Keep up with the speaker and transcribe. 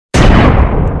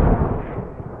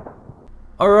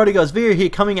Alrighty guys, Vio here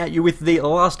coming at you with the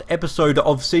last episode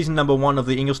of season number 1 of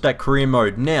the Ingolstadt career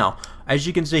mode. Now, as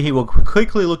you can see here, we'll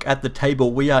quickly look at the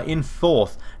table. We are in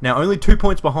 4th. Now, only 2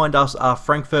 points behind us are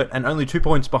Frankfurt, and only 2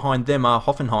 points behind them are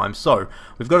Hoffenheim. So,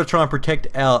 we've got to try and protect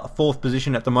our 4th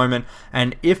position at the moment,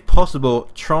 and if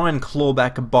possible, try and claw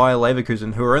back Bayer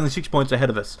Leverkusen, who are only 6 points ahead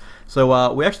of us.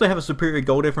 So, we actually have a superior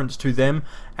goal difference to them,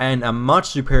 and a much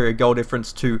superior goal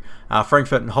difference to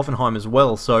Frankfurt and Hoffenheim as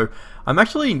well. So, I'm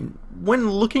actually, when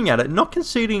looking at it, not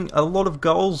conceding a lot of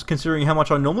goals considering how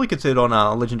much I normally concede on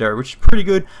Legendary, which is pretty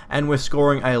good, and we're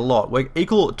scoring a lot. We're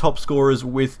equal top scorers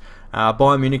with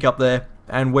Bayern Munich up there,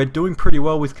 and we're doing pretty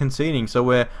well with conceding. So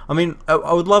we're, I mean,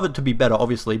 I would love it to be better,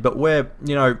 obviously, but we're,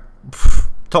 you know,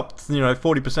 top,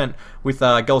 40% with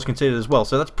goals conceded as well,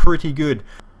 so that's pretty good.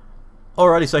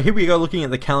 Alrighty, so here we go looking at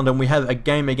the calendar, and we have a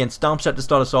game against Darmstadt to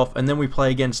start us off, and then we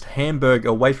play against Hamburg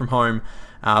away from home,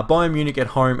 Bayern Munich at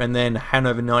home, and then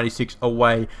Hannover 96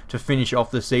 away to finish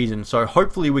off the season. So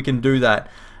hopefully we can do that.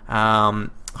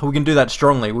 We can do that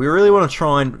strongly. We really want to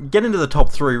try and get into the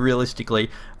top 3 realistically.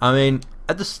 I mean,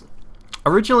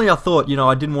 originally I thought,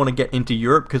 I didn't want to get into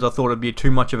Europe because I thought it'd be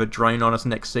too much of a drain on us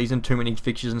next season, too many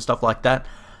fixtures and stuff like that.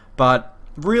 But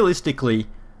realistically,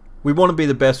 we want to be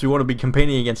the best. We want to be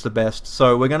competing against the best.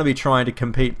 So we're going to be trying to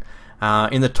compete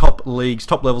in the top leagues,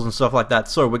 top levels and stuff like that.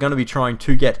 So we're going to be trying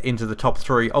to get into the top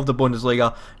 3 of the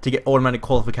Bundesliga to get automatic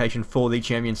qualification for the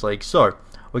Champions League. So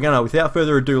we're going to, without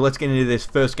further ado, let's get into this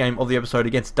first game of the episode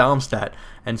against Darmstadt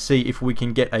and see if we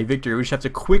can get a victory. We just have to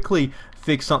quickly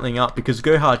fix something up because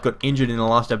Gerhard got injured in the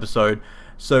last episode.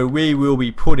 So we will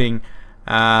be putting,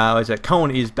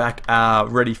 Cohen is back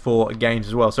ready for games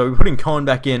as well. So we're putting Cohen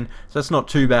back in, so that's not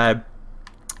too bad.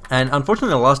 And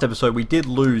unfortunately, in the last episode, we did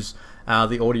lose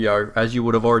the audio, as you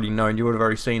would have already known. You would have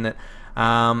already seen it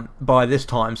by this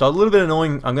time. So a little bit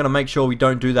annoying. I'm going to make sure we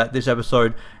don't do that this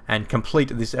episode and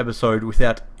complete this episode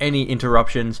without any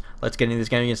interruptions. Let's get into this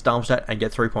game against Darmstadt and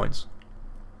get 3 points.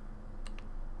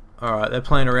 Alright, they're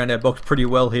playing around our box pretty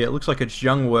well here. It looks like it's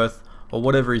Jungwirth, or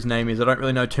whatever his name is. I don't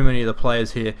really know too many of the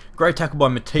players here. Great tackle by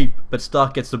Matip, but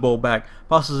Stark gets the ball back.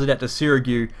 Passes it out to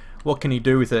Sirigu. What can he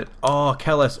do with it? Oh,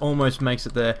 Callas almost makes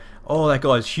it there. Oh, that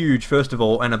guy's huge, first of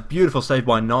all, and a beautiful save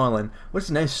by Nyland. What's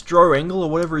his name? Stroengel, or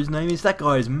whatever his name is. That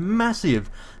guy is massive.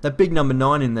 That big number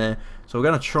 9 in there. So we're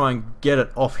going to try and get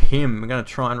it off him. We're going to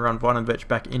try and run Vinovic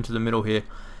back into the middle here.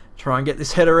 Try and get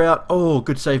this header out. Oh,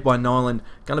 good save by Nyland.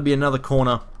 Going to be another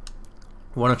corner.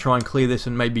 Want to try and clear this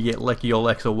and maybe get Lecky or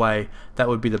Lex away. That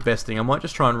would be the best thing. I might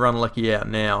just try and run Lecky out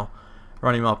now.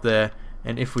 Run him up there.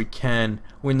 And if we can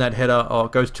win that header, oh,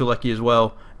 it goes to Lecky as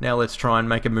well. Now let's try and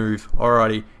make a move.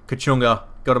 Alrighty, Kachunga,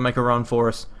 got to make a run for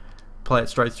us. Play it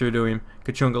straight through to him.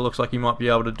 Kachunga looks like he might be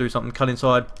able to do something. Cut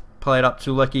inside, play it up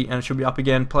to Lecky, and it should be up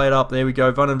again. Play it up, there we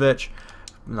go, Vinovic.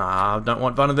 Nah, don't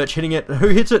want Vinovic hitting it. Who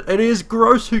hits it? It is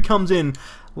Gross who comes in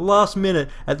last minute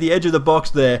at the edge of the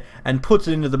box there and puts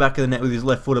it into the back of the net with his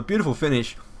left foot. A beautiful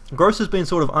finish. Gross has been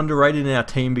sort of underrated in our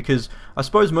team because I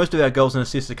suppose most of our goals and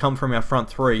assists have come from our front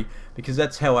 3 because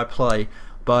that's how I play.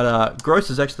 But Gross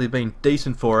has actually been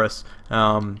decent for us,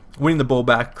 winning the ball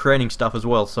back, creating stuff as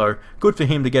well. So good for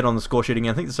him to get on the score sheet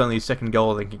again. I think it's only his 2nd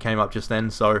goal. I think he came up just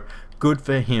then. So good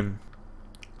for him.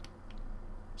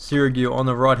 Sirigu on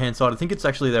the right hand side. I think it's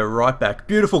actually their right back.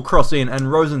 Beautiful cross in,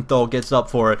 and Rosenthal gets up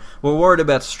for it. We're worried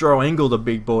about Stroengel, the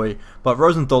big boy, but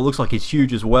Rosenthal looks like he's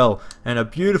huge as well. And a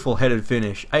beautiful headed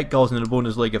finish. 8 goals in the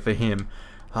Bundesliga for him.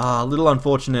 A little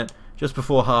unfortunate just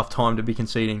before half time to be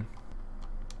conceding.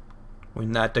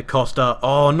 Win that, Da Costa.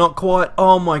 Oh, not quite.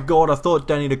 Oh my god, I thought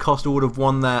Danny Da Costa would have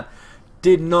won that.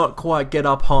 Did not quite get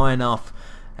up high enough.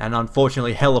 And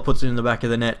unfortunately, Heller puts it in the back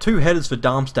of the net. 2 headers for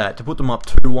Darmstadt to put them up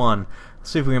 2-1.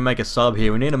 Let's see if we can make a sub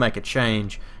here. We need to make a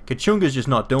change. Kachunga's just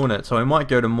not doing it, so we might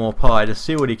go to Morpai to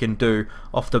see what he can do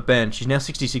off the bench. He's now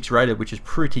 66 rated, which is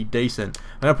pretty decent.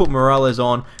 I'm going to put Morales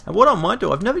on, and what I might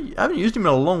do, I haven't used him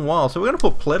in a long while, so we're going to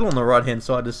put Pledel on the right hand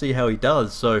side to see how he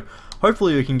does. So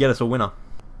hopefully we can get us a winner.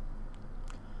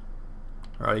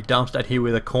 Alrighty, Darmstadt here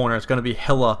with a corner. It's going to be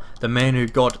Heller, the man who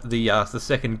got the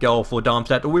 2nd goal for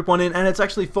Darmstadt to whip one in, and it's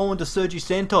actually fallen to Sergi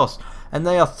Santos, and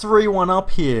they are 3-1 up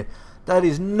here. That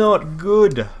is not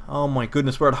good. Oh my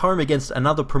goodness, we're at home against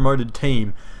another promoted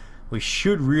team. We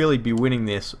should really be winning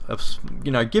this,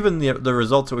 given the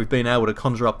results that we've been able to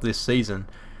conjure up this season.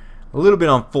 A little bit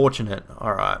unfortunate.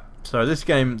 Alright, so this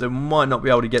game they might not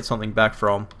be able to get something back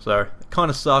from, so it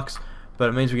kind of sucks, but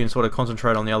it means we can sort of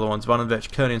concentrate on the other ones.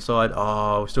 Vinovic, Kern inside.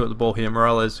 Oh, we still got the ball here.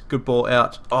 Morales, good ball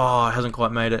out. Oh, hasn't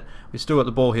quite made it. We still got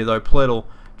the ball here though. Pledel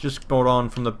just brought on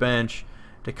from the bench.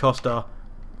 Da Costa.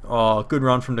 Oh, good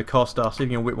run from Da Costa. See if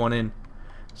he can whip one in.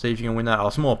 See if you can win that. Oh,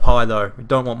 some more pie though. We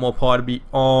don't want more pie to be...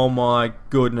 Oh my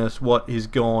goodness, what is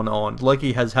going on?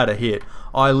 Lecky has had a hit.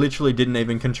 I literally didn't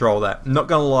even control that. Not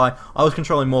gonna lie, I was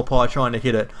controlling more pie trying to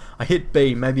hit it. I hit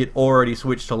B, maybe it already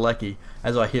switched to Lecky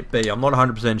as I hit B. I'm not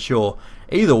 100% sure.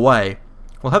 Either way,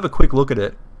 we'll have a quick look at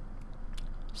it.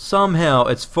 Somehow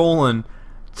it's fallen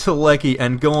to Lecky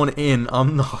and gone in.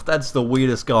 I'm not... That's the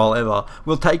weirdest goal ever.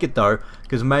 We'll take it though,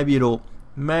 because maybe it'll...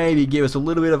 maybe give us a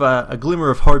little bit of a glimmer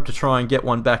of hope to try and get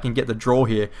one back and get the draw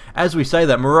here. As we say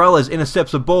that, Morales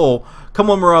intercepts a ball. Come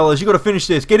on, Morales, you got to finish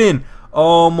this. Get in.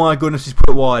 Oh my goodness, he's put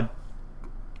it wide.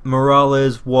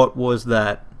 Morales, what was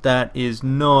that? That is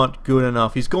not good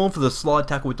enough. He's gone for the slide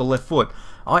tackle with the left foot.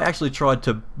 I actually tried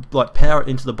to like power it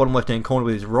into the bottom left-hand corner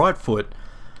with his right foot.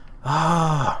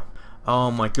 Oh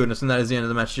my goodness, and that is the end of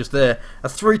the match just there. A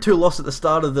 3-2 loss at the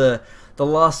start of the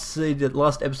last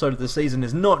episode of the season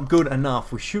is not good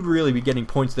enough. We should really be getting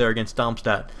points there against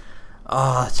Darmstadt.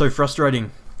 It's so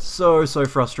frustrating. So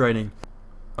frustrating.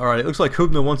 Alright, it looks like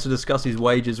Hubner wants to discuss his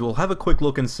wages. We'll have a quick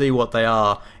look and see what they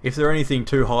are. If they're anything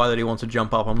too high that he wants to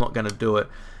jump up, I'm not going to do it.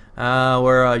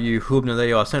 Where are you, Hubner? There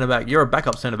you are, centre back. You're a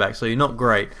backup centre back, so you're not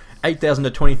great. 8,000 to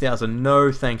 20,000.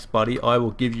 No thanks, buddy. I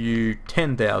will give you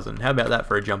 10,000. How about that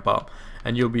for a jump up?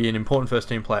 And you'll be an important first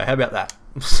team player. How about that?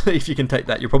 See if you can take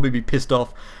that. You'll probably be pissed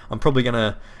off. I'm probably going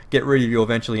to get rid of you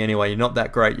eventually anyway. You're not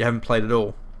that great. You haven't played at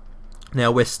all. Now,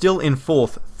 we're still in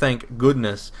 4th, thank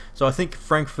goodness. So I think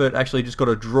Frankfurt actually just got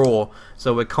a draw.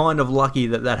 So we're kind of lucky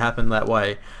that that happened that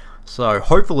way. So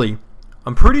hopefully...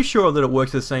 I'm pretty sure that it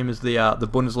works the same as the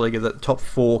Bundesliga, that the top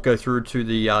 4 go through to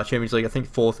the Champions League. I think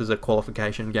 4th is a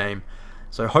qualification game.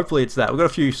 So hopefully it's that. We've got a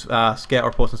few scout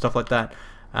reports and stuff like that.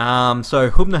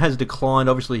 So Hubner has declined.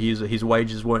 Obviously his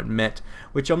wages weren't met,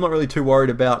 which I'm not really too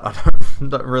worried about. I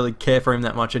don't really care for him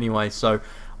that much anyway. So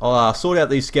I'll sort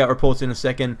out these scout reports in a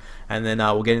second, and then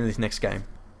we'll get into this next game.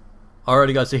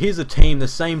 Alrighty guys, so here's a team, the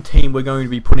same team we're going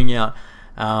to be putting out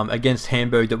against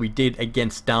Hamburg that we did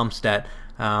against Darmstadt.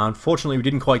 Unfortunately, we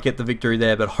didn't quite get the victory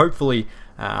there, but hopefully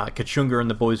Kachunga and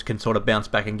the boys can sort of bounce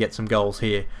back and get some goals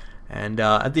here. And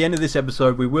at the end of this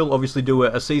episode, we will obviously do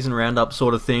a season roundup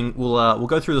sort of thing. We'll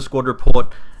go through the squad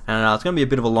report, and it's going to be a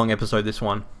bit of a long episode, this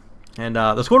one. And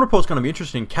the squad report's going to be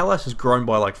interesting. Callas has grown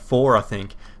by like 4, I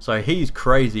think, so he's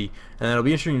crazy. And it'll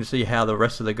be interesting to see how the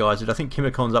rest of the guys did. I think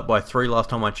Kimmikon's up by 3 last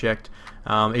time I checked,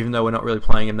 even though we're not really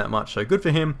playing him that much. So good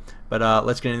for him, but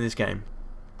let's get into this game.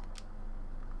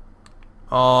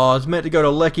 Oh, it's meant to go to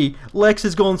Lecky. Lex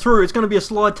has gone through. It's going to be a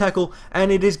slide tackle,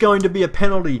 and it is going to be a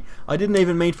penalty. I didn't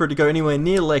even mean for it to go anywhere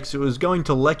near Lex. It was going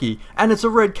to Lecky, and it's a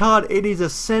red card. It is a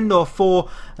send-off for,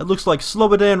 it looks like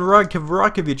Slobodan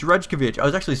Rajkovic. I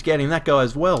was actually scouting that guy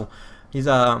as well. He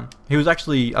was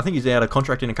actually, I think he's out of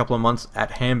contract in a couple of months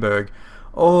at Hamburg.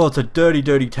 Oh, it's a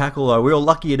dirty tackle though. We were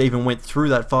lucky it even went through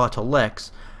that far to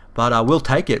Lex. But we'll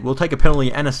take it. We'll take a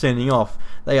penalty and a sending off.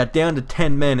 They are down to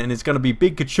 10 men, and it's going to be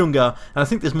Big Kachunga. And I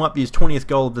think this might be his 20th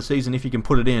goal of the season if he can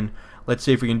put it in. Let's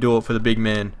see if we can do it for the big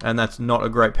man. And that's not a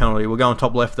great penalty. We're going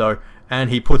top left, though. And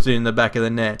he puts it in the back of the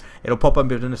net. It'll pop up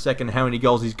in a second how many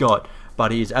goals he's got.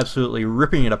 But he is absolutely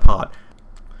ripping it apart.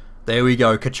 There we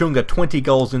go. Kachunga, 20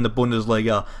 goals in the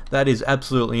Bundesliga. That is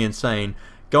absolutely insane.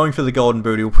 Going for the golden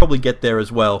boot. He'll probably get there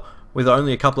as well. With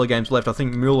only a couple of games left, I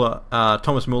think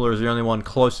Thomas Müller is the only one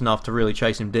close enough to really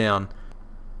chase him down.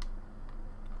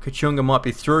 Kachunga might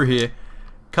be through here.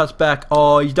 Cuts back.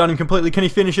 Oh, he's done him completely. Can he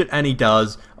finish it? And he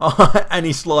does. Oh, and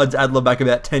he slides Adler back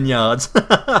about 10 yards.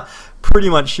 Pretty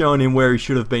much showing him where he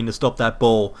should have been to stop that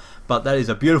ball. But that is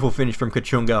a beautiful finish from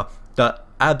Kachunga. The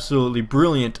absolutely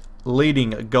brilliant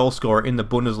leading goal scorer in the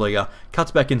Bundesliga.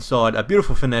 Cuts back inside. A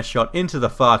beautiful finesse shot into the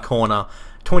far corner.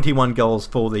 21 goals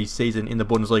for the season in the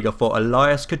Bundesliga for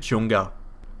Elias Kachunga.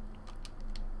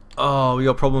 Oh, we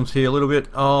got problems here a little bit.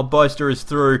 Oh, Beister is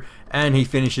through, and he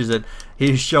finishes it.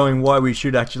 He's showing why we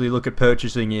should actually look at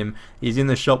purchasing him. He's in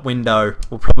the shop window.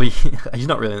 Well, probably, he's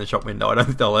not really in the shop window. I don't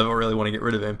think they'll ever really want to get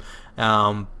rid of him.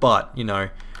 But, you know,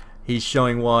 he's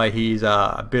showing why he's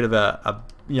a bit of a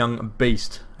young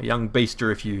beast. A young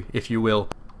beaster, if you will.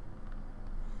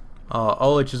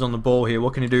 Olich is on the ball here.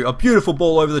 What can he do? A beautiful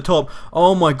ball over the top.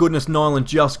 Oh my goodness, Nyland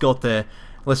just got there.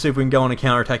 Let's see if we can go on a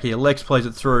counter-attack here. Lex plays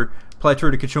it through. Play it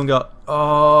through to Kachunga.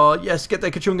 Oh, yes, get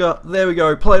there, Kachunga. There we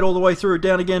go. Play it all the way through.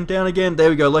 Down again, down again. There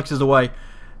we go. Lex is away.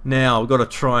 Now, we've got to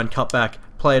try and cut back.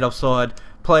 Play it offside.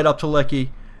 Play it up to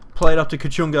Lecky. Play it up to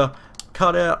Kachunga.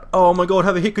 Cut out. Oh my god,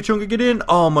 have a hit, Kachunga. Get in.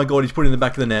 Oh my god, he's put it in the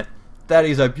back of the net. That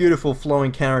is a beautiful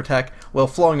flowing counter-attack. Well,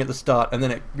 flowing at the start, and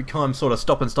then it becomes sort of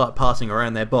stop and start passing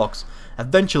around their box.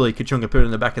 Eventually, Kachunga put it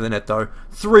in the back of the net, though.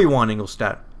 3-1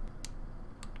 Ingolstadt.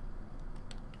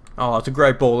 Oh, it's a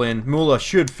great ball in. Muller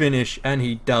should finish, and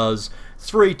he does.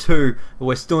 3-2.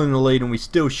 We're still in the lead, and we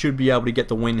still should be able to get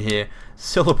the win here.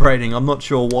 Celebrating, I'm not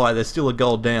sure why. There's still a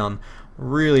goal down.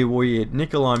 Really weird.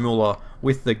 Nikolai Muller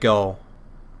with the goal.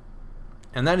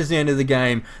 And that is the end of the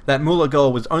game. That Muller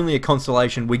goal was only a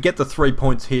consolation. We get the 3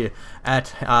 points here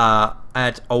at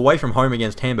away from home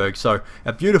against Hamburg. So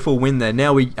a beautiful win there.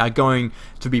 Now we are going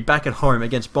to be back at home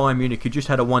against Bayern Munich, who just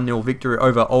had a 1-0 victory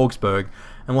over Augsburg.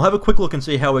 And we'll have a quick look and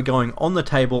see how we're going on the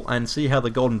table and see how the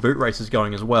Golden Boot race is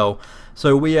going as well.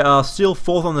 So we are still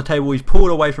 4th on the table. We've pulled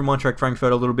away from Eintracht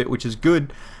Frankfurt a little bit, which is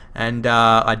good. And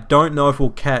I don't know if we'll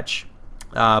catch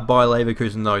Bayer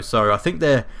Leverkusen though. So I think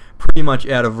they're pretty much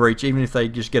out of reach. Even if they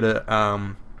just get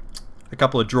a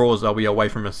couple of draws, they'll be away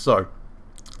from us. So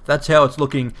that's how it's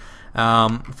looking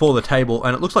for the table,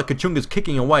 and it looks like Kachunga's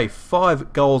kicking away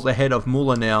 5 goals ahead of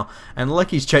Muller now, and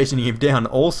Lecky's chasing him down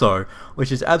also, which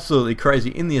is absolutely crazy.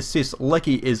 In the assists,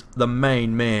 Lecky is the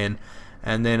main man,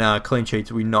 and then clean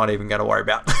sheets we're not even going to worry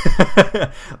about.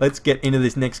 Let's get into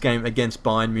this next game against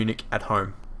Bayern Munich at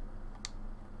home.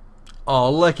 Oh,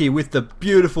 Lecky with the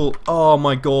beautiful, oh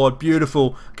my god,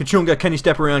 beautiful. Kachunga, can he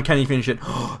step around, can he finish it?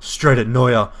 Straight at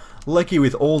Neuer. Lecky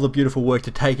with all the beautiful work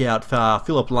to take out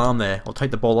Philipp Lahm there, or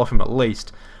take the ball off him at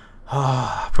least.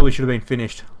 Probably should have been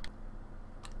finished.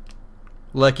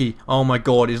 Lecky, oh my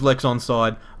god, his leg's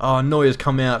onside. Oh, Neuer's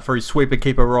come out for his sweeper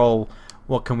keeper roll.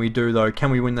 What can we do though? Can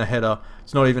we win the header?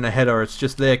 It's not even a header, it's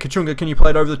just there. Kachunga, can you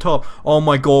play it over the top? Oh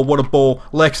my god, what a ball.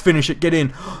 Lex, finish it, get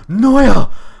in.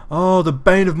 Neuer! Oh, the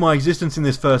bane of my existence in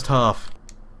this first half.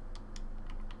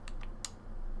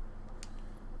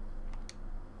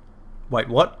 Wait,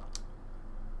 what?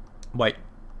 Wait.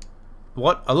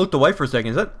 What? I looked away for a second.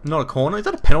 Is that not a corner? Is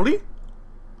that a penalty?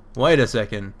 Wait a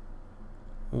second.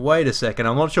 Wait a second.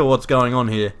 I'm not sure what's going on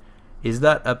here. Is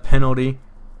that a penalty?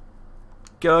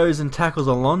 Goes and tackles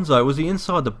Alonso. Was he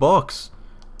inside the box?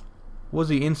 Was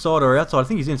he inside or outside? I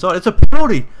think he's inside. It's a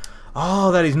penalty!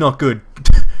 Oh, that is not good.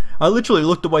 I literally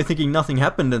looked away thinking nothing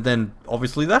happened, and then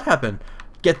obviously that happened.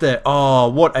 Get there. Oh,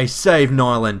 what a save,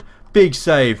 Nyland. Big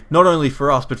save. Not only for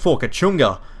us, but for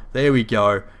Kachunga. There we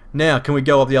go. Now, can we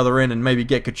go up the other end and maybe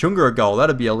get Kachunga a goal?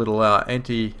 That'd be a little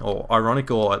or ironic,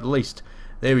 or at least.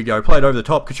 There we go. Played over the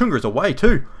top. Kachunga is away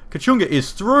too. Kachunga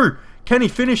is through. Can he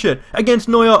finish it against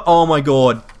Neuer? Oh my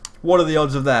god. What are the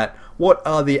odds of that? What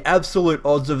are the absolute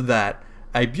odds of that?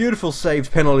 A beautiful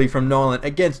saved penalty from Nyland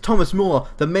against Thomas Muller,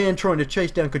 the man trying to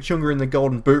chase down Kachunga in the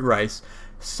Golden Boot race.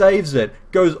 Saves it,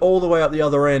 goes all the way up the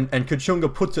other end, and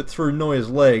Kachunga puts it through Neuer's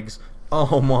legs.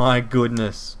 Oh my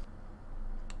goodness.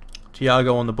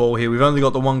 Thiago on the ball here. We've only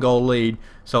got the 1-goal lead,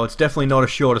 so it's definitely not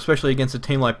assured, especially against a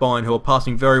team like Bayern who are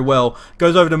passing very well.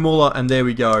 Goes over to Muller, and there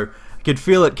we go. Could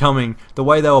feel it coming. The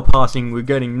way they were passing, we're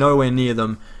getting nowhere near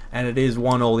them, and it is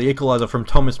 1-1. The equaliser from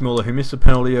Thomas Muller, who missed a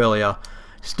penalty earlier.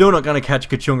 Still not going to catch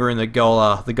Kachunga in the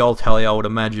goal tally, I would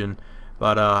imagine,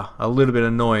 but a little bit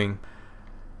annoying.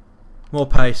 More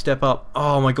pace, step up.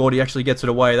 Oh my god, he actually gets it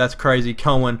away. That's crazy.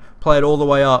 Cohen, play it all the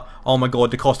way up. Oh my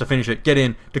god, Da Costa finish it. Get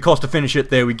in. Da Costa finish it.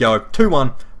 There we go.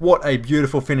 2-1. What a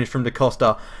beautiful finish from Da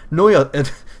Costa. Neuer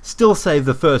still saved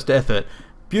the first effort.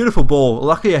 Beautiful ball.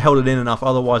 Luckily I held it in enough,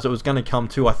 otherwise it was going to come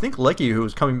to, I think, Lecky, who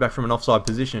was coming back from an offside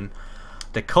position.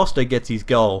 Da Costa gets his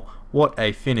goal. What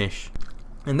a finish.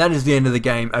 And that is the end of the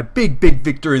game. A big, big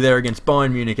victory there against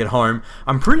Bayern Munich at home.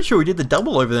 I'm pretty sure we did the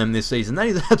double over them this season. That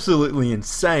is absolutely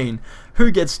insane.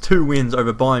 Who gets 2 wins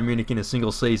over Bayern Munich in a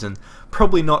single season?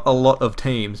 Probably not a lot of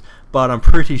teams, but I'm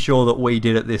pretty sure that we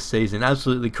did it this season.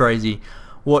 Absolutely crazy.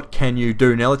 What can you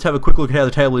do? Now let's have a quick look at how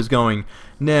the table is going.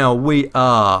 Now we're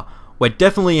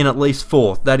definitely in at least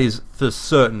 4th. That is for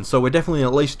certain. So we're definitely in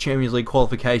at least Champions League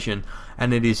qualification,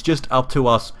 and it is just up to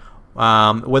us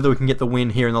whether we can get the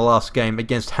win here in the last game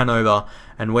against Hanover,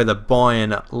 and whether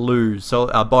Bayern lose. So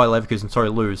Bayer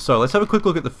Leverkusen, lose. So let's have a quick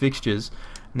look at the fixtures.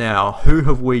 Now, who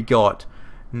have we got?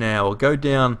 Now we'll go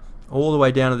down all the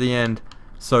way down to the end.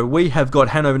 So we have got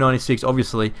Hanover 96,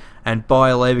 obviously, and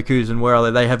Bayer Leverkusen. Where are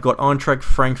they? They have got Eintracht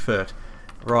Frankfurt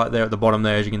right there at the bottom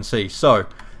there, as you can see. So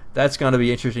that's going to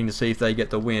be interesting to see if they get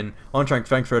the win. Eintracht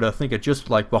Frankfurt, I think, are just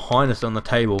like behind us on the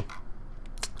table.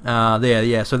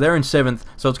 Yeah, so they're in 7th,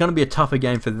 so it's going to be a tougher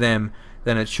game for them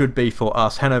than it should be for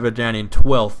us. Hanover down in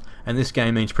 12th, and this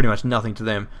game means pretty much nothing to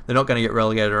them. They're not going to get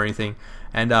relegated or anything.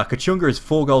 And Kachunga is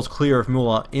 4 goals clear of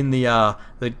Muller in the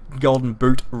Golden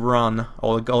Boot run,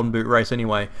 or the Golden Boot race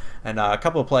anyway. And a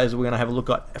couple of players we're going to have a look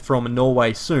at from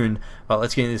Norway soon, but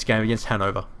let's get into this game against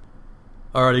Hanover.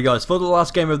 Alrighty guys, for the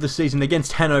last game of the season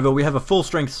against Hanover, we have a full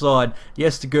strength side.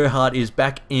 Yes, Gerhardt is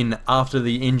back in after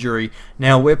the injury.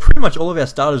 Now, we're pretty much all of our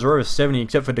starters are over 70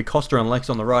 except for Da Costa and Lex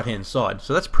on the right hand side.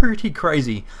 So that's pretty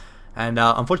crazy. And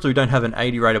unfortunately, we don't have an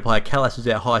 80 rated player. Callas is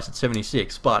our highest at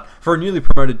 76. But for a newly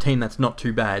promoted team, that's not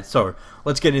too bad. So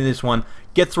let's get into this one,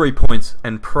 get 3 points,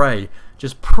 and pray.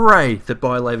 Just pray that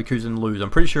Bayer Leverkusen lose. I'm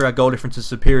pretty sure our goal difference is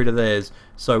superior to theirs.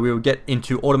 So we will get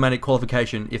into automatic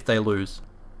qualification if they lose.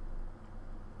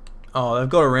 Oh, they've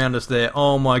got around us there.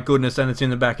 Oh my goodness, and it's in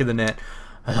the back of the net.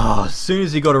 Oh, as soon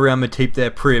as he got around Matip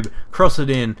there, Prib, cross it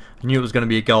in, I knew it was going to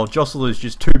be a goal. Josselu's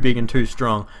just too big and too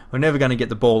strong. We're never going to get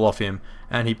the ball off him.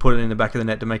 And he put it in the back of the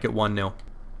net to make it 1-0.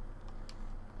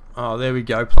 Oh, there we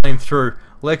go, playing through.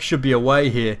 Lex should be away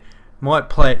here. Might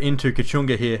play it into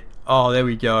Kachunga here. Oh, there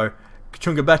we go.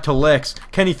 Kachunga back to Lex.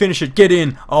 Can he finish it? Get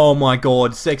in. Oh my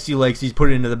god, sexy Lex. He's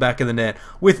put it into the back of the net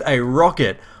with a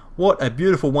rocket. What a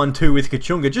beautiful 1-2 with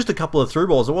Kachunga. Just a couple of through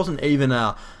balls. It wasn't even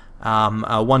a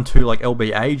 1-2 like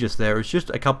LBA just there. It was just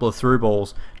a couple of through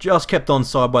balls. Just kept on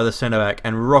side by the centre back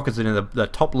and rockets it in the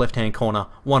top left hand corner.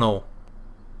 1-1.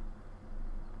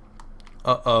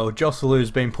 Uh-oh,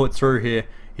 Josselu's been put through here.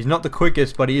 He's not the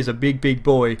quickest, but he is a big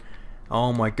boy.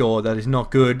 Oh my god, that is not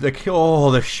good.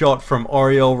 The shot from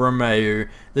Oriol Romeu.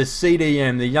 The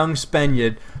CDM, the young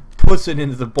Spaniard, puts it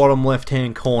into the bottom left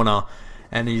hand corner.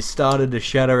 And he's started to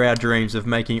shatter our dreams of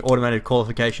making automatic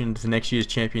qualification to next year's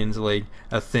Champions League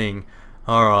a thing.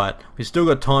 Alright, we've still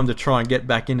got time to try and get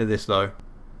back into this though.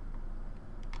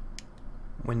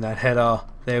 Win that header.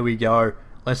 There we go.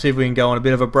 Let's see if we can go on a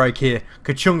bit of a break here.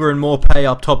 Kachunga and Morpay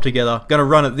up top together. Gonna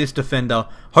run at this defender.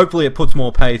 Hopefully it puts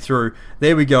Morpay through.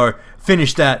 There we go.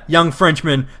 Finish that. Young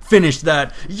Frenchman. Finish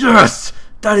that. Yes!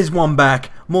 That is one back.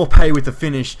 Morpay with the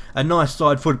finish. A nice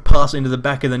side foot pass into the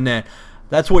back of the net.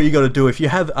 That's what you got to do. If you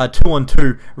have a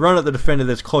 2-on-2, run at the defender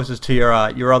that's closest to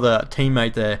your other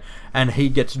teammate there, and he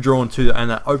gets drawn to, and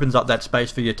that opens up that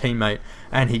space for your teammate,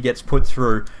 and he gets put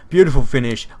through. Beautiful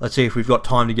finish. Let's see if we've got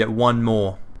time to get one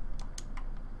more.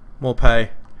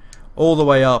 Morpay, all the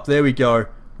way up. There we go.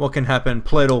 What can happen?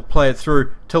 Pledel, play it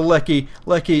through to Lecky.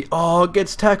 Lecky, oh,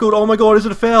 gets tackled. Oh my god, is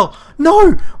it a foul?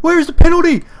 No! Where is the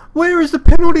penalty? Where is the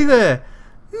penalty there?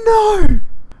 No!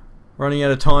 Running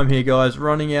out of time here, guys.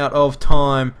 Running out of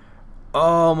time.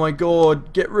 Oh my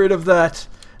god. Get rid of that.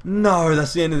 No,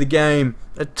 that's the end of the game.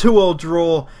 A 2-2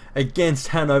 draw against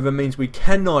Hanover means we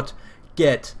cannot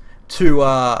get to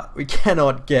Bayer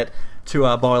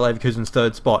Leverkusen's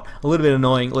third spot. A little bit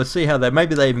annoying. Let's see how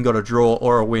maybe they even got a draw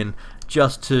or a win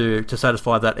just to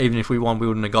satisfy that. Even if we won, we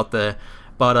wouldn't have got there.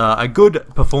 But a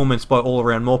good performance by all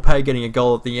around. Morpay getting a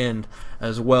goal at the end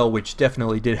as well, which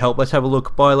definitely did help. Let's have a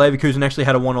look. Bayer Leverkusen actually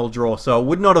had a 1-1 draw, so it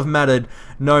would not have mattered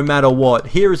no matter what.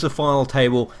 Here is the final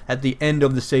table at the end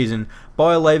of the season.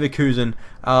 Bayer Leverkusen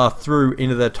through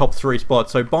into the top 3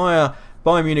 spots. So Bayern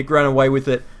Munich ran away with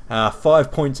it,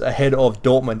 5 points ahead of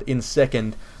Dortmund in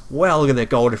second. Wow, look at their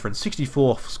goal difference.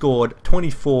 64 scored,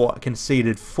 24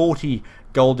 conceded, 40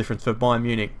 goal difference for Bayern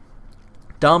Munich.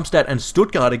 Darmstadt and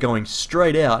Stuttgart are going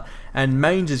straight out, and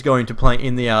Mainz is going to play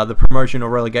in the promotion or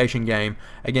relegation game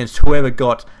against whoever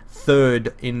got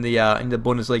third in the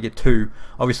Bundesliga 2.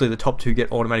 Obviously, the top 2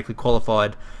 get automatically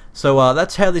qualified. So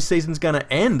that's how this season's going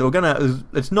to end.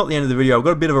 It's not the end of the video. I've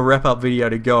got a bit of a wrap-up video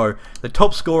to go. The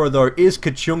top scorer, though, is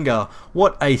Kachunga.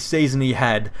 What a season he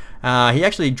had. He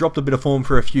actually dropped a bit of form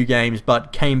for a few games,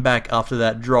 but came back after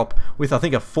that drop with, I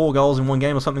think, 4 goals in one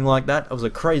game or something like that. It was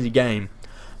a crazy game.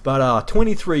 But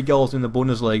 23 goals in the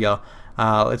Bundesliga.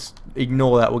 Let's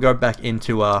ignore that. We'll go back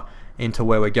into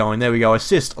where we're going. There we go.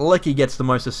 Assist. Lecky gets the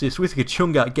most assists with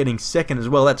Kachunga getting second as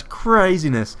well. That's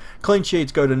craziness. Clean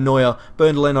sheets go to Neuer.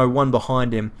 Leno 1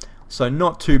 behind him. So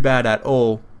not too bad at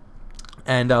all.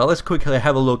 And let's quickly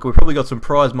have a look. We probably got some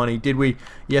prize money, did we?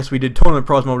 Yes, we did. Tournament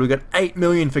prize money. We got 8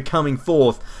 million for coming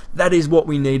fourth. That is what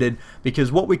we needed,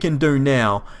 because what we can do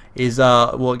now is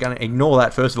we're going to ignore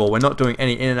that. First of all, we're not doing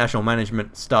any international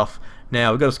management stuff now.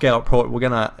 We've got a scale report. We're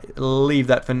going to leave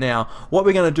that for now. What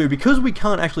we're going to do, because we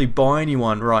can't actually buy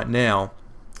anyone right now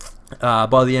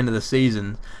by the end of the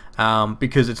season,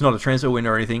 because it's not a transfer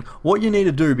window or anything, what you need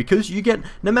to do, because you get,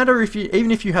 no matter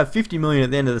even if you have 50 million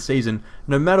at the end of the season,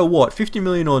 no matter what, 50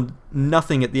 million or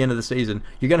nothing at the end of the season,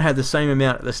 you're going to have the same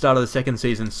amount at the start of the second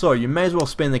season. So you may as well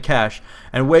spend the cash,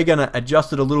 and we're going to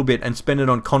adjust it a little bit and spend it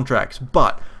on contracts.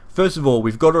 But first of all,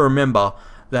 we've got to remember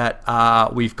that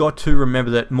Morpay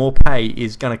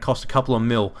is going to cost a couple of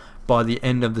mil by the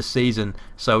end of the season.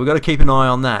 So we've got to keep an eye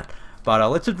on that. But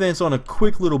let's advance on a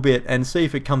quick little bit and see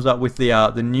if it comes up with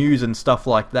the news and stuff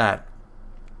like that.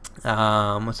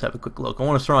 Let's have a quick look. I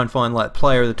want to try and find like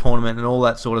player of the tournament and all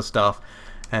that sort of stuff,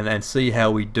 and see how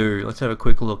we do. Let's have a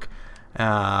quick look.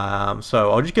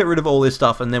 So I'll just get rid of all this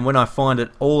stuff, and then when I find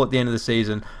it all at the end of the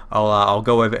season, I'll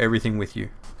go over everything with you.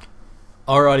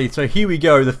 Alrighty, so here we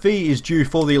go. The fee is due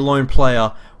for the loan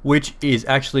player, which is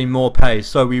actually more pay.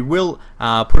 So we will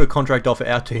put a contract offer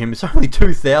out to him. It's only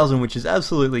 2,000, which is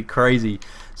absolutely crazy.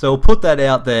 So we'll put that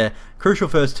out there. Crucial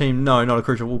first team, no, not a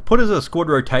crucial. We'll put as a squad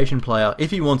rotation player.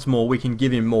 If he wants more, we can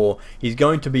give him more. He's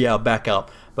going to be our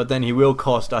backup, but then he will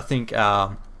cost, I think,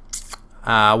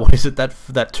 what is it,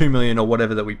 that 2 million or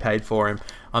whatever that we paid for him.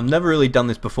 I've never really done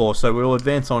this before, so we'll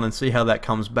advance on and see how that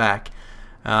comes back.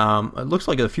 It looks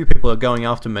like a few people are going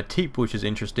after Matip, which is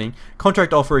interesting.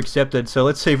 Contract offer accepted, so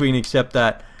let's see if we can accept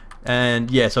that. And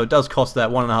yeah, so it does cost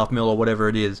that 1.5 mil or whatever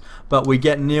it is, but we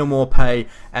get Neil Moore pay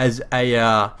as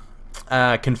a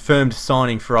confirmed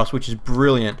signing for us, which is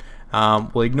brilliant.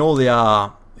 We'll ignore the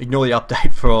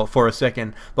update for a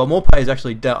second, but Moore pay is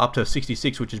actually up to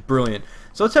 66, which is brilliant.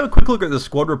 So let's have a quick look at the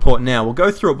squad report now. We'll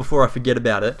go through it before I forget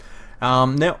about it.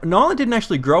 Now, Nyland didn't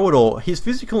actually grow at all. His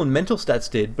physical and mental stats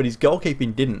did, but his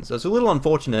goalkeeping didn't. So it's a little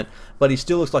unfortunate, but he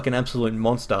still looks like an absolute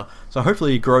monster. So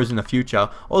hopefully he grows in the future.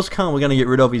 Ozcan we're going to get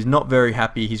rid of. He's not very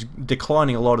happy. He's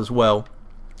declining a lot as well.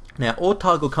 Now,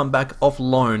 Ortag will come back off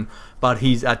loan, but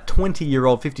he's a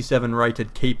 20-year-old 57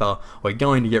 rated keeper. We're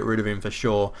going to get rid of him for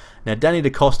sure. Now, Danny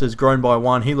DaCosta's grown by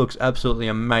 1. He looks absolutely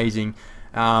amazing.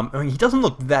 I mean, he doesn't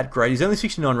look that great. He's only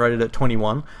 69 rated at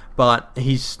 21, but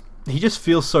he just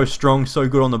feels so strong, so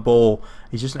good on the ball.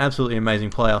 He's just an absolutely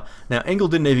amazing player. Now, Engel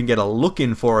didn't even get a look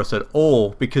in for us at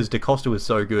all because DaCosta was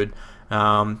so good.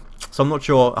 So I'm not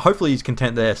sure. Hopefully he's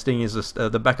content there, staying as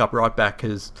the backup right back,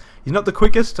 because he's not the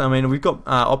quickest. I mean, we've got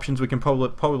options. We can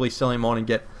probably sell him on and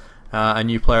get a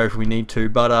new player if we need to.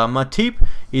 But Matip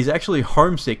is actually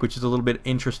homesick, which is a little bit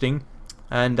interesting.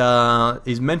 And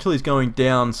his mental is going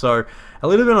down, so a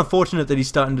little bit unfortunate that he's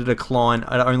starting to decline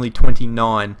at only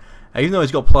 29. Even though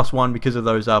he's got +1 because of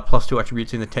those +2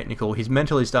 attributes in the technical, his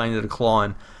mental is starting to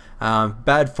decline.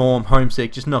 Bad form,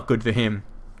 homesick, just not good for him.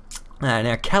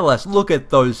 Now Callas, look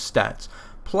at those stats.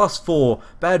 +4,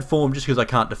 bad form just because I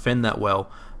can't defend that well.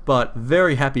 But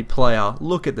very happy player.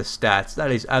 Look at the stats.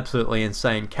 That is absolutely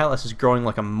insane. Callas is growing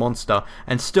like a monster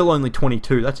and still only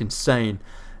 22. That's insane.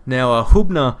 Now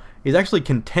Hubner is actually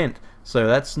content, so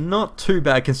that's not too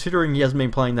bad considering he hasn't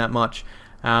been playing that much.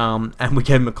 And we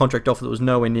gave him a contract offer that was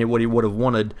nowhere near what he would have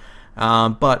wanted.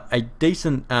 But a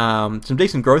decent, some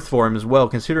decent growth for him as well,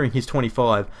 considering he's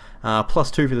 25.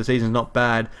 +2 for the season is not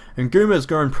bad. And Guma's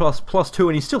grown +2,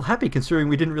 and he's still happy considering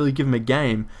we didn't really give him a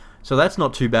game. So that's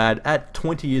not too bad. At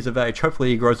 20 years of age, hopefully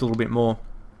he grows a little bit more.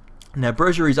 Now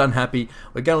Bergery's unhappy.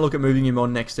 We're going to look at moving him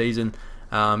on next season.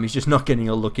 He's just not getting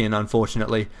a look in,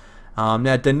 unfortunately.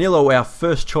 Now Danilo, our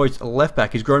first choice left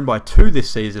back, has grown by 2 this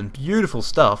season. Beautiful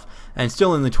stuff, and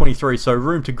still in the 23, so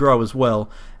room to grow as well.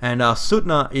 And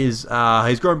Sutner is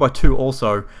he's grown by 2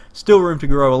 also. Still room to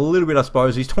grow a little bit, I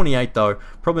suppose. He's 28 though.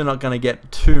 Probably not going to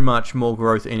get too much more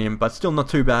growth in him, but still not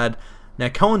too bad. Now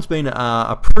Cohen's been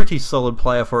a pretty solid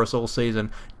player for us all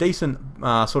season. Decent,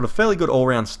 sort of fairly good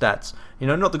all-round stats. You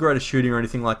know, not the greatest shooting or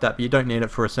anything like that, but you don't need it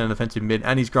for a centre defensive mid.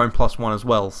 And he's grown +1 as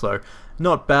well, so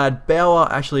not bad. Bauer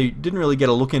actually didn't really get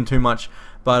a look in too much,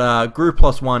 but grew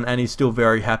 +1 and he's still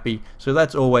very happy. So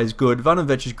that's always good.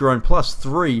 Vanovic has grown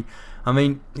 +3. I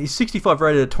mean, he's 65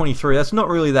 rated at 23. That's not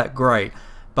really that great,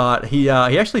 but he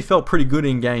actually felt pretty good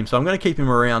in game, so I'm going to keep him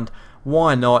around.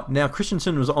 Why not? Now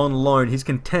Christensen was on loan. He's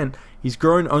content. He's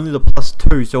grown only the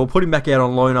 +2, so we'll put him back out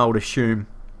on loan, I would assume.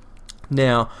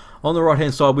 Now, on the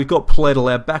right-hand side, we've got Pledel.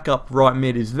 Our backup right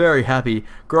mid is very happy.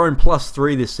 Grown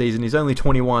 +3 this season. He's only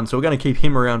 21, so we're going to keep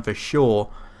him around for sure.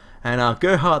 And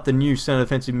Gerhardt, the new centre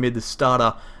defensive mid, the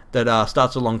starter that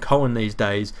starts along Cohen these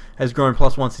days, has grown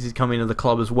 +1 since he's come into the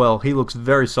club as well. He looks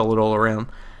very solid all around.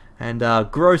 And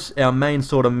Gross, our main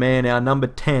sort of man, our number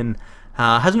 10,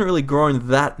 hasn't really grown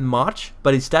that much,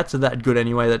 but his stats are that good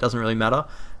anyway, that doesn't really matter.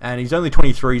 And he's only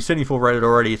 23, 74 rated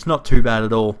already. It's not too bad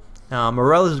at all.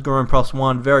 Morales has grown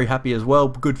 +1, very happy as well,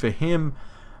 good for him.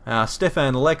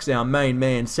 Stefan Lex, our main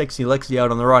man, Sexy Lexi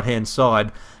out on the right hand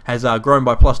side, has grown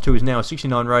by +2, is now a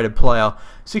 69 rated player.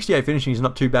 68 finishing is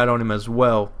not too bad on him as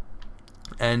well.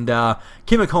 And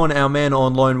Kimikon, our man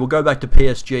on loan, will go back to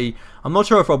PSG. I'm not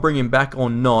sure if I'll bring him back or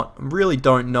not, really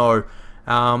don't know.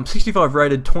 65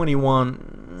 rated,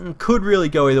 21, could really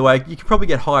go either way. You could probably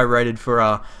get higher rated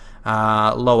for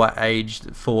lower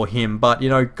aged for him, but you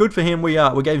know, good for him. We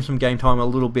gave him some game time a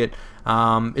little bit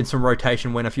in some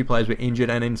rotation when a few players were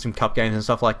injured and in some cup games and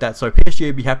stuff like that. So PSG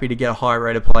would be happy to get a higher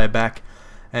rated player back.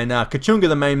 And Kachunga,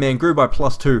 the main man, grew by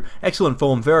 +2. Excellent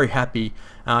form, very happy.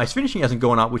 His finishing hasn't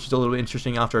gone up, which is a little bit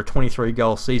interesting after a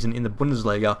 23-goal season in the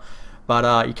Bundesliga.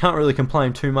 But you can't really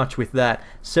complain too much with that.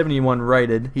 71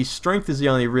 rated. His strength is the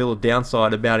only real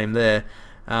downside about him there.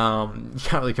 You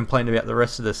can't really complain about the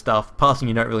rest of the stuff. Passing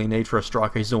you don't really need for a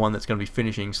striker. He's the one that's going to be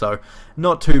finishing, so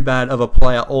not too bad of a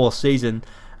player all season.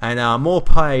 And more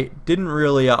pay didn't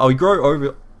really. He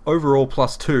grew overall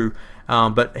 +2,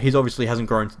 but he's obviously hasn't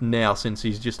grown now since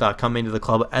he's just come into the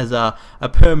club as a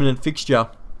permanent fixture.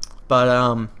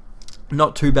 But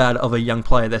not too bad of a young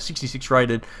player. They're 66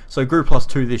 rated, so grew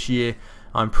 +2 this year.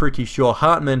 I'm pretty sure.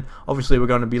 Hartman, obviously we're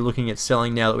going to be looking at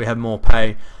selling now that we have more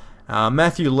pay.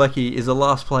 Matthew Leckie is the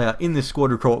last player in this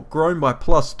squad report, grown by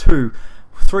 +2.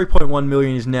 3.1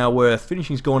 million is now worth.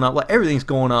 Finishing's gone up. Like, everything's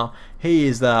gone up. He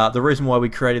is the reason why we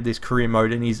created this career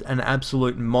mode, and he's an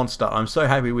absolute monster. I'm so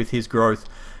happy with his growth,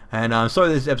 and I'm sorry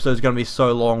this episode is going to be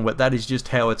so long, but that is just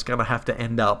how it's going to have to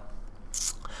end up.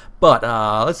 But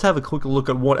let's have a quick look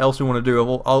at what else we want to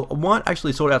do. I might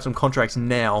actually sort out some contracts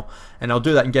now, and I'll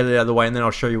do that and get it out of the way, and then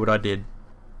I'll show you what I did.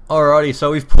 Alrighty,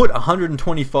 so we've put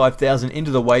 125,000 into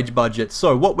the wage budget.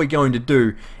 So what we're going to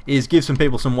do is give some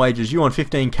people some wages. You want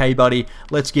 15k, buddy?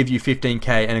 Let's give you 15k.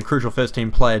 And a crucial first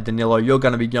team player, Danilo, you're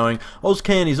going to be going.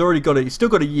 Ozcan, he's still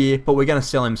got a year, but we're going to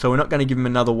sell him, so we're not going to give him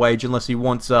another wage unless he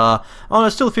wants. Oh no,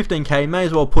 still 15k. May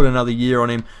as well put another year on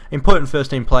him. Important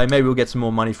first team player. Maybe we'll get some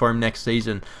more money for him next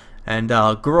season. And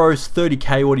gross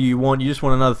 30k. What do you want? You just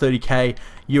want another 30k.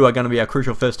 You are going to be our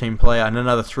crucial first team player, and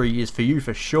another 3 years for you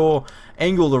for sure.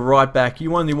 Engel, the right back,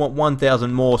 you only want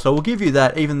 1,000 more, so we'll give you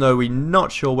that, even though we're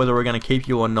not sure whether we're going to keep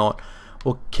you or not.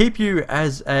 We'll keep you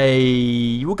as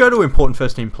we'll go to important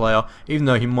first team player, even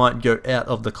though he might go out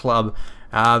of the club.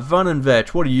 Van and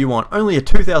Vetch, what do you want? Only a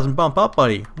 2,000 bump up,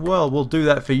 buddy. Well, we'll do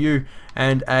that for you,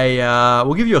 and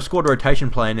we'll give you a squad rotation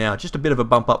player now, just a bit of a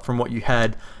bump up from what you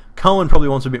had. Cohen probably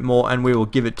wants a bit more, and we will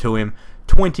give it to him.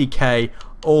 20k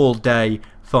all day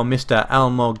for Mr.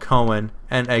 Almog Cohen,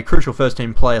 and a crucial first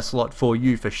team player slot for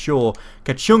you for sure.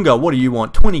 Kachunga, what do you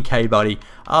want? 20k, buddy,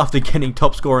 after getting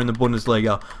top scorer in the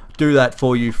Bundesliga. Do that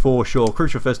for you for sure.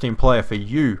 Crucial first team player for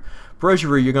you.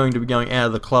 Brogerie, you're going to be going out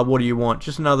of the club. What do you want?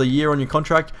 Just another year on your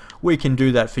contract? We can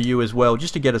do that for you as well,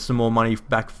 just to get us some more money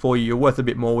back for you. You're worth a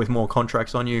bit more with more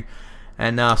contracts on you.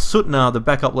 And Sutner, the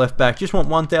backup left back, just want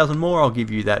 1,000 more. I'll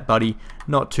give you that, buddy.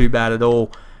 Not too bad at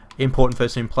all. Important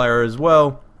first team player as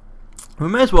well. We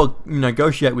may as well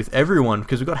negotiate with everyone,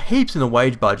 because we've got heaps in the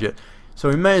wage budget. So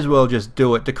we may as well just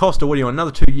do it. DaCosta, what do you want?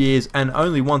 Another 2 years and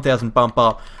only 1,000 bump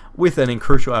up with an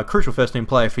crucial first team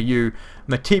player for you.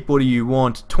 Matip, what do you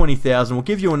want? 20,000. We'll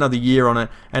give you another year on it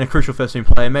and a crucial first team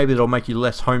player. Maybe that'll make you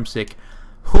less homesick.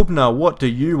 Hubner, what do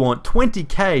you want?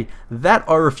 20k. That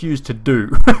I refuse to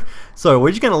do. So we're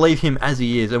just going to leave him as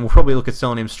he is, and we'll probably look at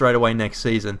selling him straight away next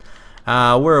season.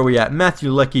 Where are we at?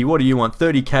 Matthew Leckie, what do you want?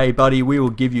 30k, buddy. We will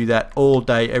give you that all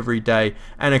day, every day,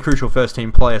 and a crucial first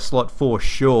team player slot for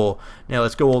sure. Now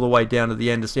let's go all the way down to the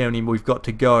end to see how many we've got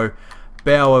to go.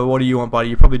 Bauer, what do you want, buddy?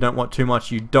 You probably don't want too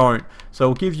much. You don't. So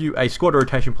we'll give you a squad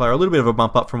rotation player, a little bit of a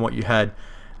bump up from what you had.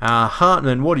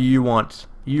 Hartman, what do you want?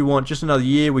 You want just another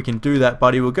year? We can do that,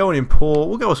 buddy. We'll go and import.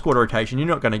 We'll go a squad rotation. You're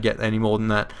not going to get any more than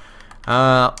that.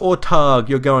 Ortag,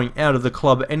 you're going out of the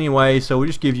club anyway, so we'll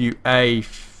just give you a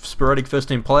sporadic first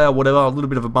team player, whatever, a little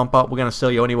bit of a bump up. We're going to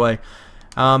sell you anyway.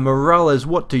 Morales,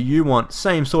 what do you want?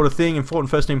 Same sort of thing. Important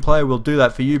first team player, we'll do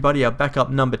that for you, buddy. Our backup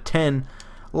number 10.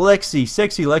 Lexi,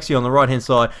 sexy Lexi on the right hand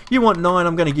side. You want 9,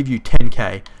 I'm going to give you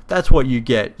 10k. That's what you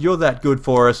get. You're that good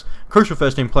for us. Crucial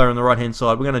first team player on the right hand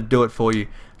side. We're going to do it for you.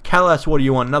 Callas, what do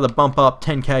you want? Another bump up,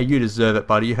 10k. You deserve it,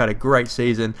 buddy. You had a great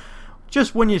season.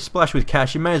 Just when you splash with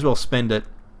cash, you may as well spend it.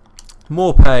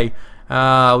 More pay.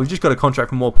 We've just got a contract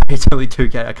for more pay. It's only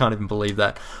 2k. I can't even believe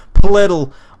that.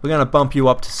 Pledel, we're going to bump you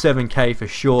up to 7k for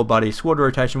sure, buddy. Squad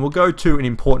rotation. We'll go to an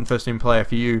important first team player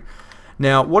for you.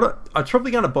 Now, it's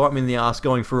probably going to bite me in the ass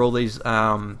going for all these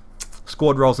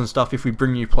squad roles and stuff if we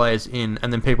bring new players in,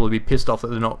 and then people will be pissed off that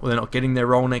they're not getting their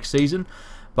role next season.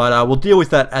 But we'll deal with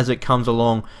that as it comes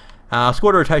along.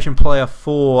 Squad rotation player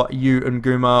for you,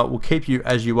 Nguma. We'll keep you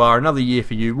as you are. Another year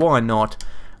for you. Why not?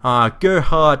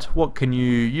 Gerhardt, what can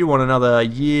you want another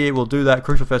year? We'll do that.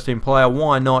 Crucial first team player.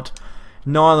 Why not?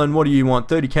 Nyland, what do you want?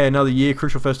 30k another year.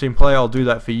 Crucial first team player. I'll do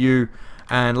that for you.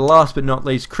 And last but not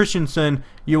least, Christensen,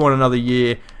 you want another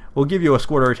year. We'll give you a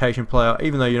squad rotation player,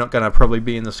 even though you're not going to probably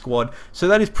be in the squad. So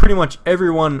that is pretty much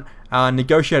everyone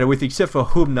negotiated with, except for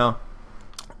Hubner,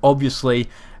 obviously,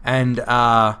 and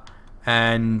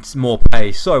more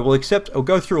pay. So we'll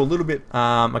go through a little bit,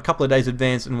 a couple of days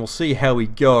advance, and we'll see how we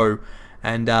go,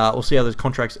 and we'll see how those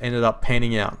contracts ended up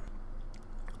panning out.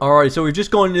 Alright, so we've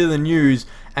just gone into the news,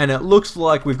 and it looks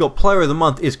like we've got player of the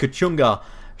month is Kachunga.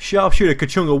 Sharpshooter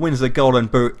Kachunga wins the Golden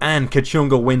Boot, and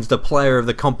Kachunga wins the Player of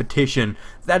the Competition.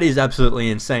 That is absolutely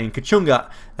insane.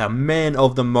 Kachunga, the man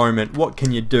of the moment. What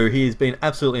can you do? He has been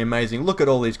absolutely amazing. Look at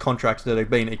all these contracts that have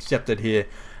been accepted here.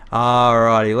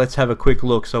 Alrighty, let's have a quick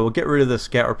look. So we'll get rid of the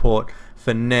scout report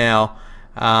for now.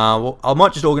 Well, I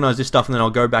might just organise this stuff and then I'll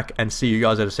go back and see you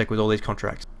guys in a sec with all these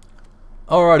contracts.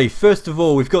 Alrighty, first of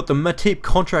all, we've got the Matip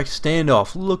contract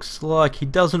standoff. Looks like he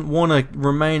doesn't want to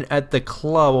remain at the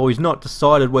club, or he's not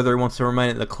decided whether he wants to remain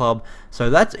at the club. So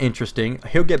that's interesting.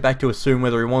 He'll get back to us soon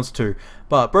whether he wants to.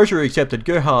 But Brochure accepted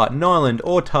Gerhardt, Nyland,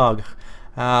 Ortag,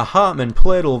 Hartman,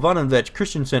 Pledel, Vandenvech,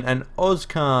 Christensen, and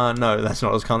Ozkan. No, that's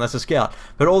not Ozkan, that's a scout.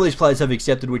 But all these players have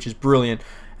accepted, which is brilliant.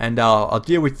 And I'll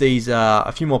deal with these,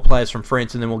 a few more players from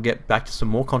France, and then we'll get back to some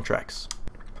more contracts.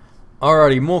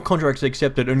 Alrighty, more contracts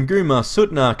accepted. Nguma,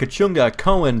 Sutner, Kachunga,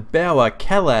 Cohen, Bauer,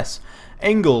 Callas,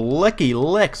 Engel, Lecky,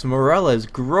 Lex, Morales,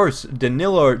 Gross,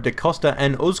 Danilo, Da Costa,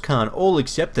 and Uzcan all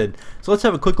accepted. So let's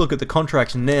have a quick look at the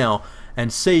contracts now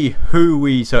and see who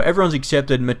we... So everyone's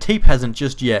accepted. Matip hasn't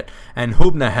just yet, and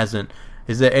Hubner hasn't.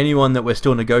 Is there anyone that we're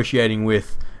still negotiating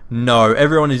with? No,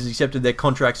 everyone has accepted their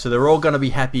contracts, so they're all going to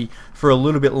be happy for a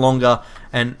little bit longer,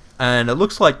 and it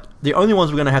looks like the only ones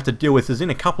we're going to have to deal with is in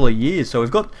a couple of years. So we've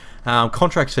got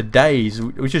contracts for days,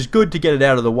 which is good to get it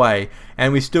out of the way,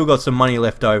 and we've still got some money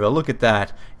left over. Look at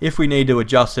that. If we need to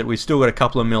adjust it, we've still got a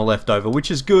couple of mil left over,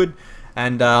 which is good,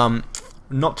 and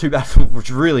not too bad, which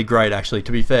is really great actually,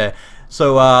 to be fair.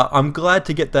 So I'm glad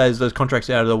to get those contracts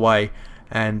out of the way.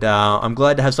 And I'm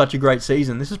glad to have such a great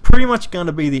season. This is pretty much going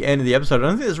to be the end of the episode. I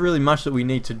don't think there's really much that we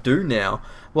need to do now.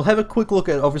 We'll have a quick look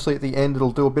at, obviously at the end,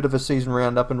 it'll do a bit of a season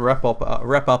roundup and wrap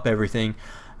up everything.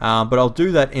 But I'll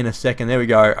do that in a second. There we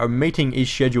go. A meeting is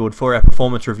scheduled for our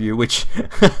performance review, which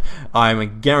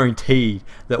I'm guaranteed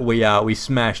that we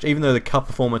smashed. Even though the cup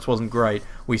performance wasn't great,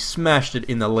 we smashed it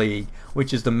in the league,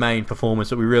 which is the main performance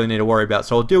that we really need to worry about.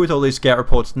 So I'll deal with all these scout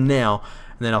reports now,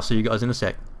 and then I'll see you guys in a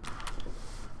sec.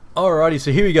 Alrighty,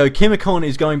 so here we go. Kimicon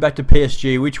is going back to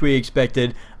PSG, which we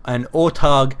expected, and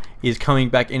Ortag is coming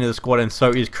back into the squad, and so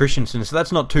is Christensen, so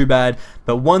that's not too bad.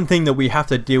 But one thing that we have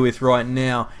to deal with right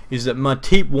now is that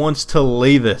Matip wants to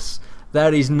leave us.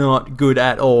 That is not good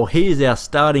at all. He is our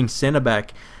starting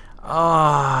centre-back.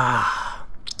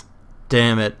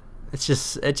 Damn it. It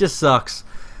just sucks.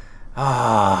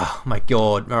 My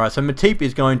God. Alright, so Matip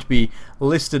is going to be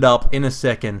listed up in a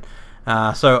second.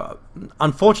 So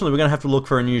unfortunately we're going to have to look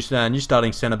for a new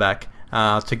starting centre-back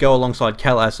to go alongside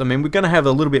Callas. I mean, we're going to have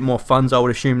a little bit more funds, I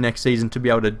would assume, next season to be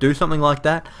able to do something like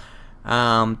that.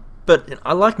 But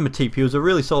I like Matip. He was a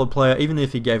really solid player, even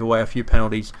if he gave away a few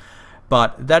penalties.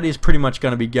 But that is pretty much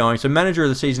going to be going. So manager of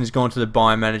the season has gone to the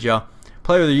Bayern manager.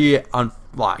 Player of the year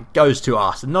goes to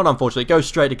us. Not unfortunately, it goes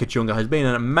straight to Kachunga. Has been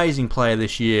an amazing player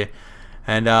this year.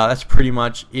 And that's pretty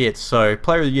much it. So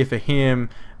player of the year for him,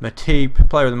 Matip,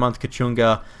 player of the month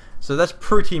Kachunga. So that's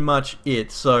pretty much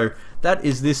it. So that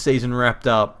is this season wrapped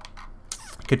up.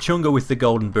 Kachunga with the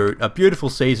Golden Boot. A beautiful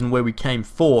season where we came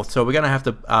fourth. So we're going to have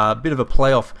to a bit of a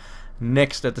playoff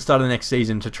at the start of the next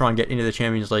season to try and get into the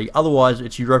Champions League. Otherwise,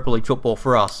 it's Europa League football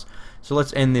for us. So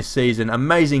let's end this season.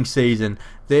 Amazing season.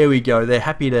 There we go. They're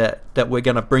happy that we're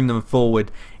going to bring them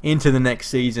forward into the next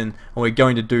season, and we're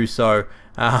going to do so.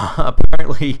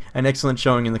 Apparently an excellent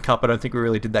showing in the Cup. I don't think we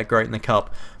really did that great in the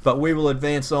Cup, but we will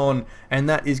advance on, and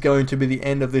that is going to be the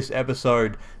end of this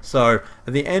episode. So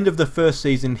at the end of the first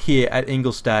season here at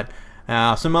Ingolstadt,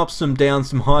 some ups, some downs,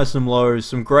 some highs, some lows,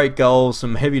 some great goals,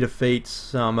 some heavy defeats,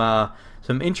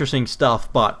 some interesting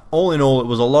stuff, but all in all it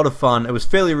was a lot of fun. It was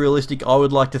fairly realistic, I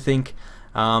would like to think.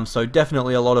 So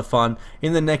definitely a lot of fun.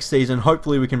 In the next season,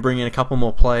 hopefully we can bring in a couple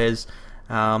more players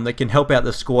that can help out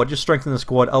the squad, just strengthen the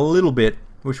squad a little bit,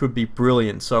 which would be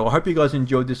brilliant. So I hope you guys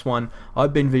enjoyed this one.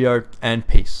 I've been Vio, and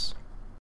peace.